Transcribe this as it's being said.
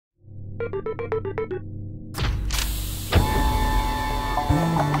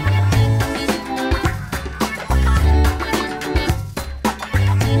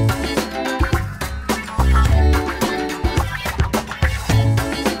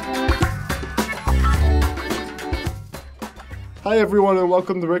Hi everyone and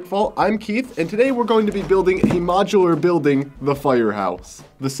welcome to BrickVault. I'm Keith and today we're going to be building a modular building, the Firehouse.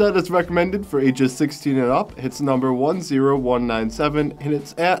 The set is recommended for ages 16 and up, it's number 10197 and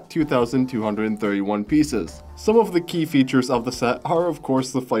it's at 2,231 pieces. Some of the key features of the set are of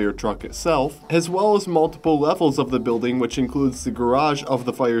course the fire truck itself, as well as multiple levels of the building which includes the garage of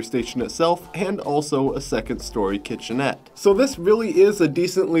the fire station itself and also a second story kitchenette. So this really is a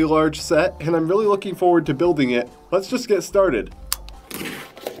decently large set and I'm really looking forward to building it. Let's just get started.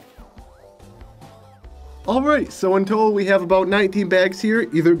 Alright, so in total we have about 19 bags here,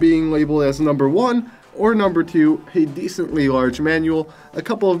 either being labeled as number 1 or number 2, a decently large manual, a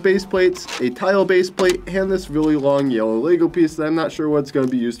couple of base plates, a tile base plate, and this really long yellow Lego piece that I'm not sure what it's going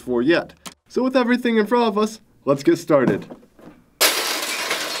to be used for yet. So with everything in front of us, let's get started.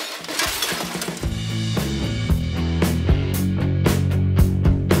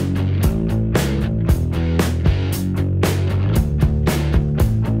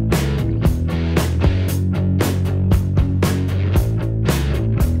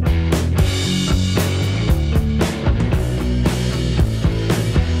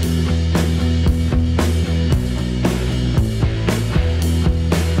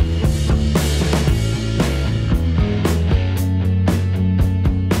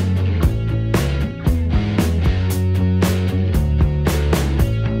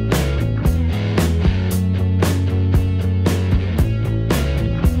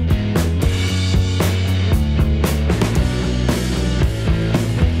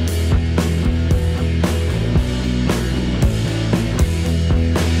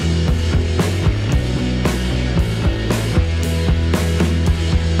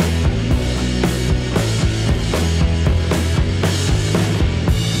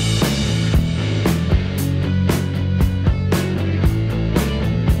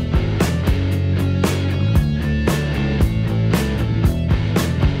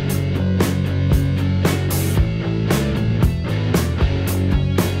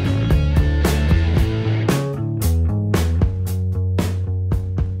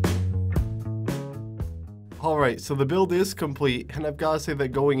 Alright, so the build is complete, and I've got to say that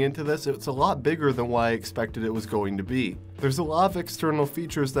going into this, it's a lot bigger than what I expected it was going to be. There's a lot of external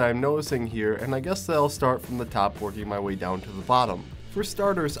features that I'm noticing here, and I guess that I'll start from the top working my way down to the bottom. For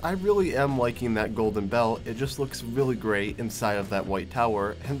starters, I really am liking that golden bell. It just looks really great inside of that white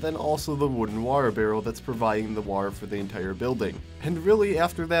tower, and then also the wooden water barrel that's providing the water for the entire building. And really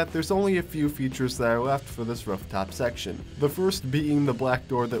after that, there's only a few features that are left for this rooftop section. The first being the black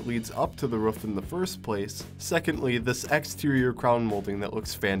door that leads up to the roof in the first place. Secondly, this exterior crown molding that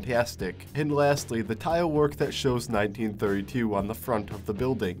looks fantastic. And lastly, the tile work that shows 1932 on the front of the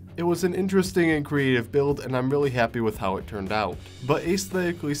building. It was an interesting and creative build, and I'm really happy with how it turned out. But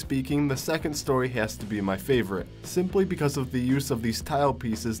aesthetically speaking, the second story has to be my favorite, simply because of the use of these tile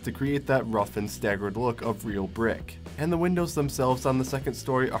pieces to create that rough and staggered look of real brick. And the windows themselves on the second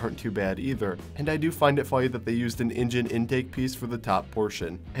story aren't too bad either, and I do find it funny that they used an engine intake piece for the top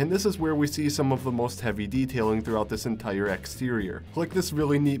portion. And this is where we see some of the most heavy detailing throughout this entire exterior, like this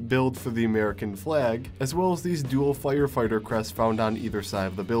really neat build for the American flag, as well as these dual firefighter crests found on either side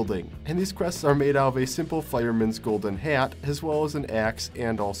of the building. And these crests are made out of a simple fireman's golden hat, as well as an axe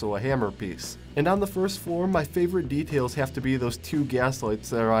and also a hammer piece. And on the first floor, my favorite details have to be those two gas lights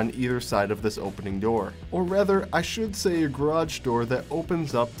that are on either side of this opening door. Or rather, I should say a garage door that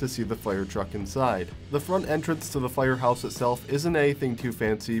opens up to see the fire truck inside. The front entrance to the firehouse itself isn't anything too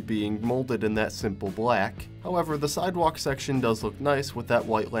fancy, being molded in that simple black. However, the sidewalk section does look nice with that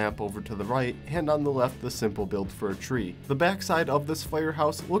white lamp over to the right, and on the left the simple build for a tree. The backside of this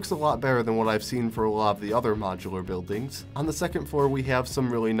firehouse looks a lot better than what I've seen for a lot of the other modular buildings. On the second floor we have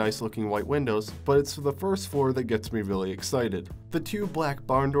some really nice looking white windows, but it's the first floor that gets me really excited. The two black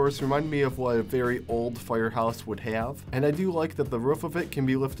barn doors remind me of what a very old firehouse would have, and I do like that the roof of it can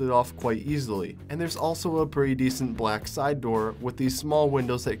be lifted off quite easily. And there's also a pretty decent black side door with these small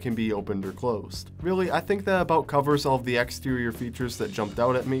windows that can be opened or closed. Really, I think that about covers all of the exterior features that jumped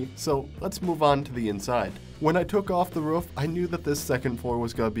out at me, so let's move on to the inside. When I took off the roof, I knew that this second floor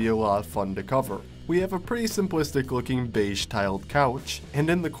was going to be a lot of fun to cover. We have a pretty simplistic looking beige tiled couch, and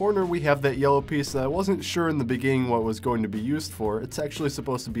in the corner we have that yellow piece that I wasn't sure in the beginning what it was going to be used for. It's actually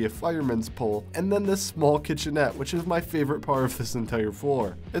supposed to be a fireman's pole, and then this small kitchenette, which is my favorite part of this entire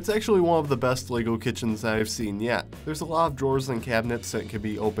floor. It's actually one of the best Lego kitchens that I've seen yet. There's a lot of drawers and cabinets that can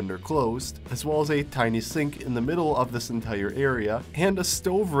be opened or closed, as well as a tiny sink in the middle of this entire area, and a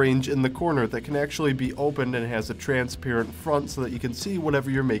stove range in the corner that can actually be opened and has a transparent front so that you can see whatever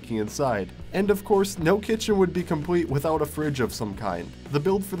you're making inside. And of course, no kitchen would be complete without a fridge of some kind. The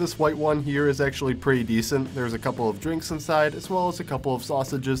build for this white one here is actually pretty decent. There's a couple of drinks inside, as well as a couple of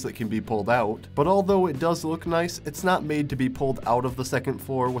sausages that can be pulled out. But although it does look nice, it's not made to be pulled out of the second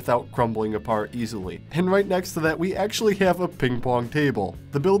floor without crumbling apart easily. And right next to that, we actually have a ping pong table.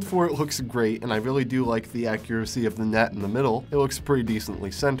 The build for it looks great, and I really do like the accuracy of the net in the middle. It looks pretty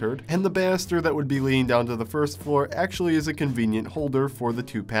decently centered. And the banister that would be leading down to the first floor actually is a convenient holder for the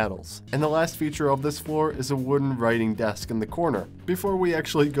two paddles. And the last feature of this floor is a wooden writing desk in the corner. Before we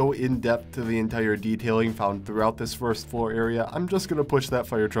actually go in depth to the entire detailing found throughout this first floor area, I'm just going to push that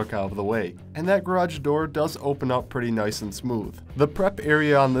fire truck out of the way. And that garage door does open up pretty nice and smooth. The prep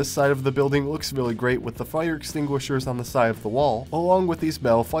area on this side of the building looks really great with the fire extinguishers on the side of the wall, along with these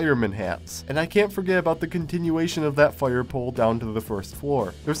metal fireman hats. And I can't forget about the continuation of that fire pole down to the first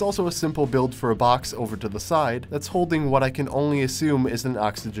floor. There's also a simple build for a box over to the side that's holding what I can only assume is an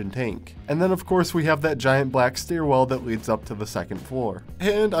oxygen tank. And then of course we have that giant black stairwell that leads up to the second floor.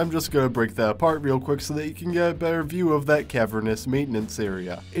 And I'm just gonna break that apart real quick so that you can get a better view of that cavernous maintenance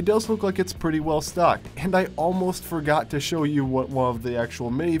area. It does look like it's pretty well stocked, and I almost forgot to show you what one of the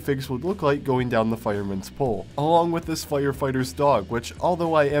actual minifigs would look like going down the fireman's pole, along with this firefighter's dog, which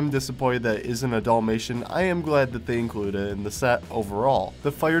although I am disappointed that it isn't a Dalmatian, I am glad that they included it in the set overall.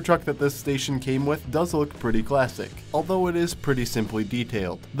 The fire truck that this station came with does look pretty classic, although it is pretty simply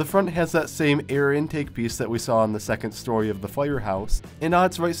detailed. The front has that same air intake piece that we saw in the second story of the firehouse, and on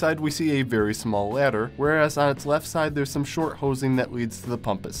its right side we see a very small ladder, whereas on its left side there's some short hosing that leads to the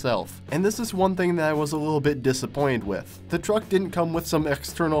pump itself. And this is one thing that I was a little bit disappointed with. The truck didn't come with some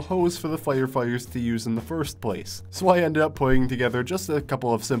external hose for the firefighters to use in the first place, so I ended up putting together just a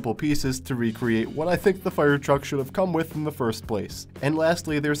couple of simple pieces to recreate what I think the fire truck should have come with in the first place. And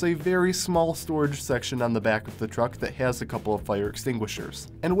lastly, there's a very small storage section on the back of the truck that has a couple of fire extinguishers.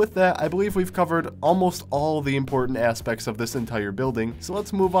 And with that, I believe we've covered almost all the important aspects of this entire building, so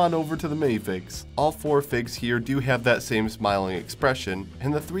let's move on over to the minifigs. All four figs here do have that same smiling expression,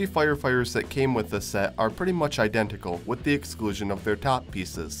 and the three firefighters that came with this set are pretty much identical, with the exclusion of their top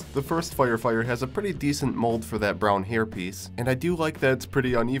pieces. The first firefighter has a pretty decent mold for that brown hairpiece, and I do like that it's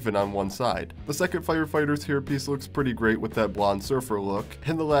pretty uneven on one side. The second firefighter's hairpiece looks pretty great with that blonde surfer look,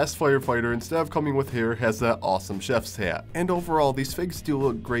 and the last firefighter, instead of coming with hair, has that awesome chef's hat. And overall, these figs do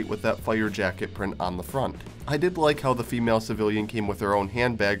look great with that fire jacket print on the front. I did like how the female civilian came with her own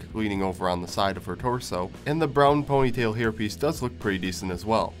handbag leaning over on the side of her torso, and the brown ponytail hairpiece does look pretty decent as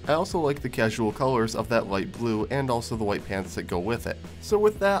well. I also like the casual colors of that light blue and also the white pants that go with it. So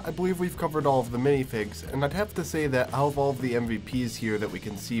with that, I believe we've covered all of the minifigs, and I'd have to say that out of all of the MVPs here that we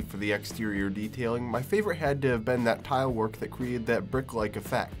can see for the exterior detailing, my favorite had to have been that tile work that created that brick-like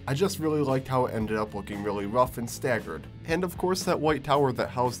effect. I just really liked how it ended up looking really rough and staggered. And of course that white tower that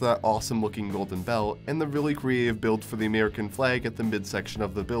housed that awesome looking golden bell, and the really creative build for the American flag at the midsection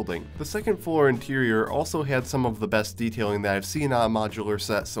of the building. The second floor interior also had some of the best detailing that I've seen on a modular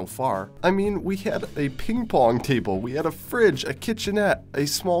set so far. I mean, we had a ping pong table, we had a fridge, a kitchenette, a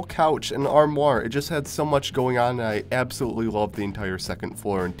small couch, an armoire. It just had so much going on, and I absolutely loved the entire second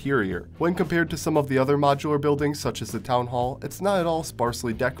floor interior. When compared to some of the other modular buildings such as the town hall, it's not at all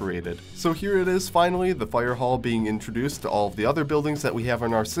sparsely decorated. So here it is finally, the fire hall being introduced to all of the other buildings that we have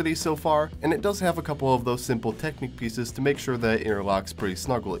in our city so far, and it does have a couple of those simple Technic pieces to make sure that it interlocks pretty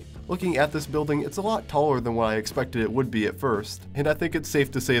snugly. Looking at this building, it's a lot taller than what I expected it would be at first, and I think it's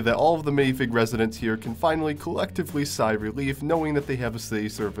safe to say that all of the minifig residents here can finally collectively sigh relief knowing that they have a city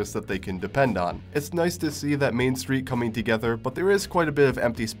service that they can depend on. It's nice to see that Main Street coming together, but there is quite a bit of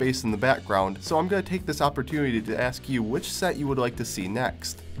empty space in the background, so I'm going to take this opportunity to ask you which set you would like to see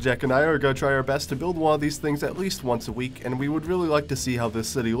next. Jack and I are going to try our best to build one of these things at least once a week, and we would really like to see how this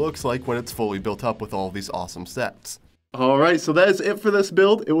city looks like when it's fully built up with all of these awesome sets. Alright, so that is it for this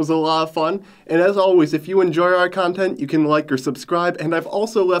build. It was a lot of fun, and as always, if you enjoy our content, you can like or subscribe, and I've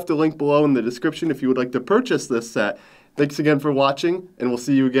also left a link below in the description if you would like to purchase this set. Thanks again for watching, and we'll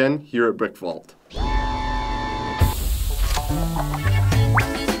see you again here at BrickVault.